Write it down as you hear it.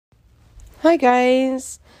Hi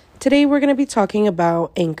guys! Today we're going to be talking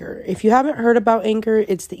about Anchor. If you haven't heard about Anchor,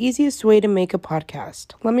 it's the easiest way to make a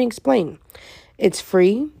podcast. Let me explain. It's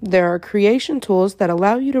free. There are creation tools that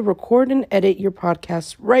allow you to record and edit your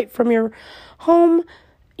podcast right from your home,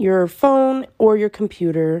 your phone, or your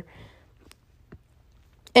computer.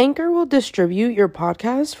 Anchor will distribute your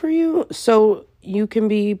podcast for you so you can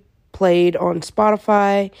be played on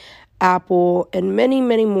Spotify, Apple, and many,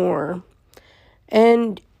 many more.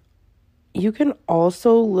 And you can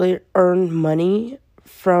also earn money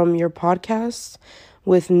from your podcasts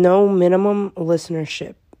with no minimum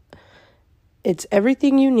listenership. It's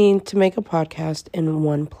everything you need to make a podcast in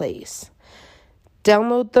one place.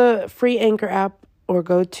 Download the free Anchor app or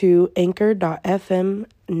go to anchor.fm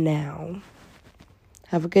now.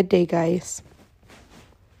 Have a good day, guys.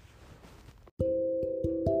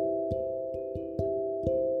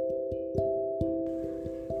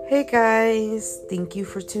 Hey guys, thank you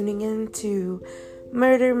for tuning in to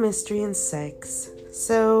Murder, Mystery, and Sex.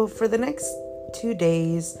 So for the next 2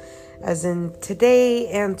 days, as in today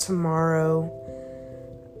and tomorrow,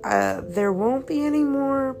 there won't be any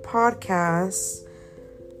more podcasts,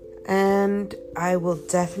 and I will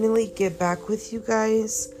definitely get back with you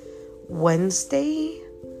guys Wednesday.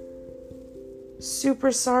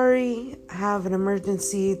 Super sorry, I have an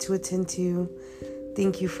emergency to attend to.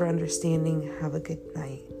 Thank you for understanding. Have a good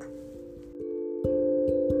night.